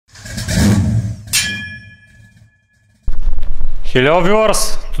Hello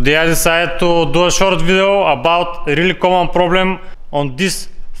viewers, today I decided to do a short video about a really common problem on this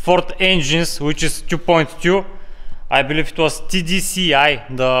Ford engines, which is 2.2. I believe it was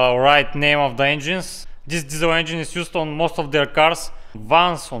TDCi, the right name of the engines. This diesel engine is used on most of their cars,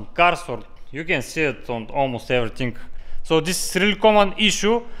 vans, on cars, or you can see it on almost everything. So this is a really common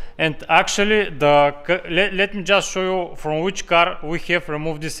issue, and actually let me just show you from which car we have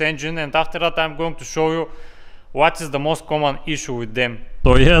removed this engine, and after that I'm going to show you what is the most common issue with them.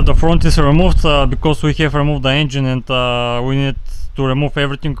 So yeah, the front is removed because we have removed the engine, and we need to remove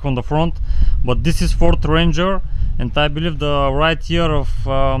everything on the front. But this is Ford Ranger, and I believe the right year of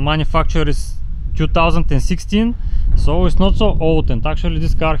manufacture is 2016, so it's not so old. And actually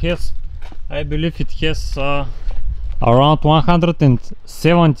this car has, I believe it has around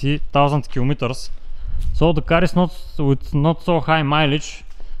 170,000 kilometers. So the car is not with not so high mileage,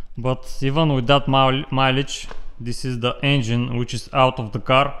 but even with that mileage, this is the engine which is out of the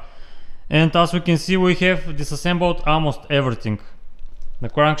car. And as we can see, we have disassembled almost everything. The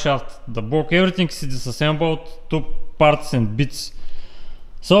crankshaft, the block, everything is disassembled to parts and bits.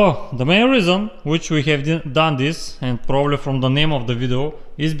 So the main reason which we have done this, and probably from the name of the video,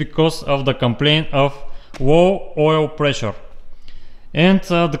 is because of the complaint of low oil pressure. And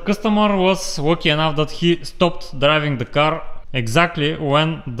the customer was lucky enough that he stopped driving the car exactly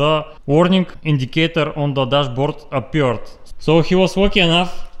when the warning indicator on the dashboard appeared. So he was lucky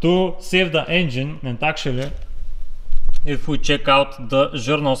enough to save the engine. And actually, if we check out the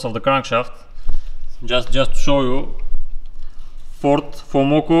journals of the crankshaft, just to show you, Ford,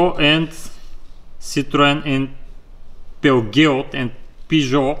 Fomoco and Citroën and Peugeot and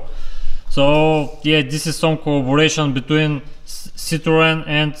Peugeot. So yeah, this is some collaboration between Citroën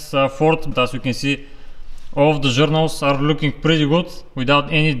and Ford. As you can see, all of the journals are looking pretty good without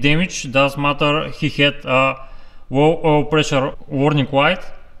any damage. Doesn't matter, he had a low oil pressure warning light.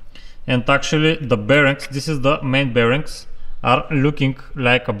 And actually the bearings, this is the main bearings, are looking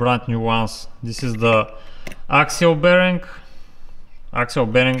like a brand new ones. This is the axial bearing.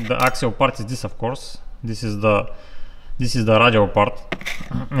 The axial part is this, of course. This is the radial part,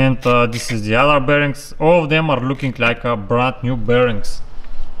 and this is the other bearings. All of them are looking like a brand new bearings.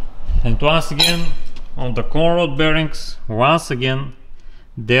 And once again, on the conrod bearings, once again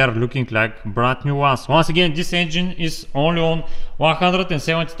they are looking like brand new ones. Once again, this engine is only on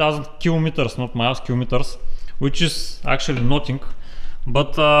 170,000 kilometers, not miles, kilometers, which is actually nothing.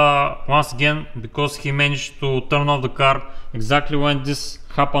 But once again, because he managed to turn off the car exactly when this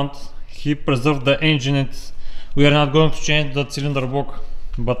happened, he preserved the engine, and we are not going to change the cylinder block.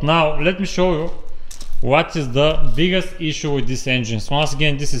 But now let me show you what is the biggest issue with these engines. Once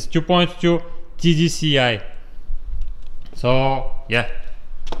again, this is 2.2 TDCi. So yeah,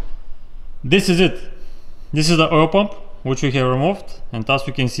 this is it. This is the oil pump which we have removed, and as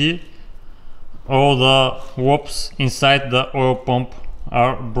you can see, all the lobes inside the oil pump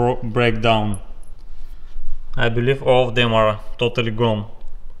are break down. I believe all of them are totally gone.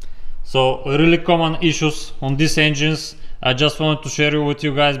 So really common issues on these engines. I just wanted to share with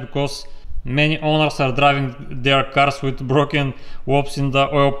you guys because many owners are driving their cars with broken lobes in the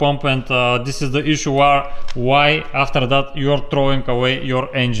oil pump, and this is the issue why after that you are throwing away your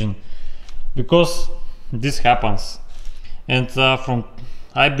engine, because this happens. And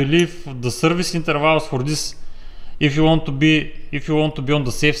I believe the service intervals for this, if you want to be on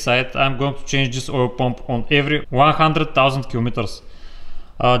the safe side, I'm going to change this oil pump on every 100,000 kilometers,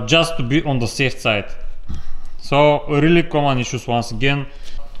 just to be on the safe side. So really common issues once again.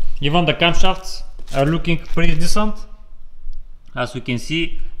 Even the camshafts are looking pretty decent. As you can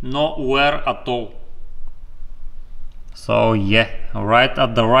see, no wear at all. So yeah, right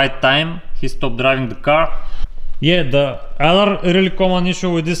at the right time he stopped driving the car. Yeah, the other really common issue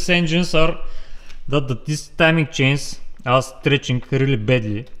with these engines are that these timing chains are stretching really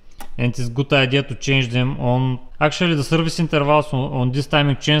badly, and it's a good idea to change them on. Actually, the service intervals on these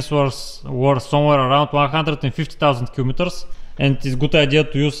timing chains were somewhere around 150,000 kilometers, and it's a good idea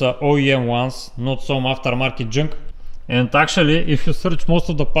to use OEM ones, not some aftermarket junk. And actually, if you search most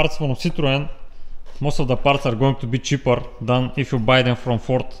of the parts from Citroën, most of the parts are going to be cheaper than if you buy them from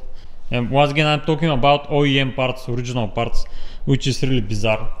Ford. And once again, I'm talking about OEM parts, original parts, which is really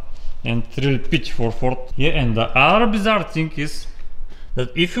bizarre and really pity for Ford. Yeah, and the other bizarre thing is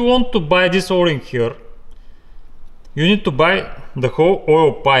that if you want to buy this O-ring here, you need to buy the whole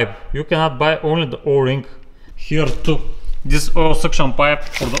oil pipe. You cannot buy only the O-ring here too. This oil suction pipe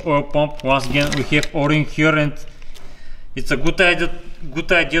for the oil pump, once again we have O-ring here, and it's a good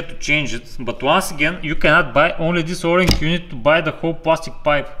idea to change it. But once again, you cannot buy only this O-ring, you need to buy the whole plastic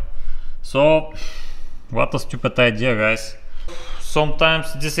pipe. So what a stupid idea, guys.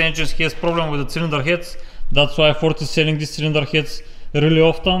 Sometimes this engine has problem with the cylinder heads, that's why Ford is selling these cylinder heads really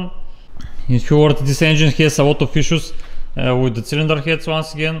often. In short, this engine has a lot of issues with the cylinder heads.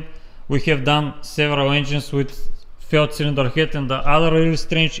 Once again, we have done several engines with failed cylinder head, and the other really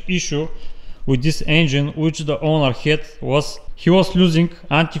strange issue with this engine which the owner had was he was losing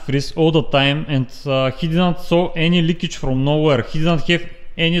antifreeze all the time, and he didn't saw any leakage from nowhere. He didn't have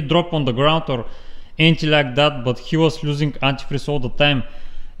any drop on the ground or anything like that, but he was losing antifreeze all the time.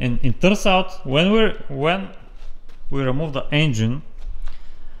 And it turns out when we removed the engine,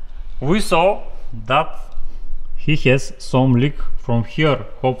 we saw that he has some leak from here.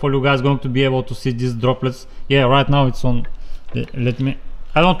 Hopefully you guys going to be able to see these droplets. Yeah, right now it's on. Let me,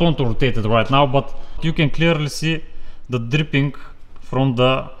 I don't want to rotate it right now, but you can clearly see the dripping from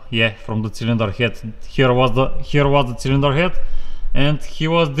the cylinder head. Here was the cylinder head, and he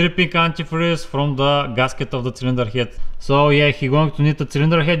was dripping antifreeze from the gasket of the cylinder head. So yeah, he going to need a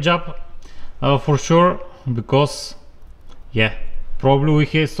cylinder head job for sure, because yeah, probably we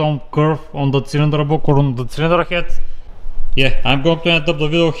have some curve on the cylinder block or on the cylinder head. Yeah, I'm going to end up the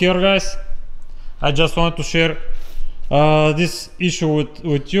video here, guys. I just wanted to share this issue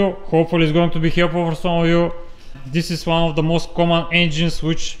with you. Hopefully it's going to be helpful for some of you. This is one of the most common engines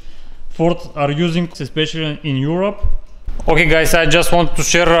which Ford are using, especially in Europe. Okay guys, I just want to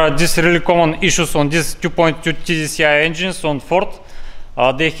share these really common issues on these 2.2 TDCi engines on Ford.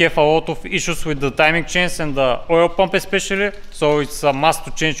 They have a lot of issues with the timing chains and the oil pump especially, so it's a must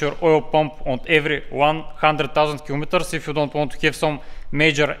to change your oil pump on every 100,000 kilometers if you don't want to have some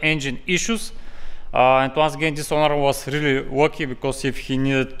major engine issues. And once again, this owner was really lucky, because if he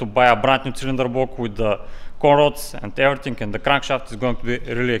needed to buy a brand new cylinder block with the conrods and everything, and the crankshaft is going to be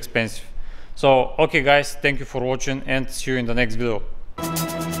really expensive. So okay guys, thank you for watching, and see you in the next video.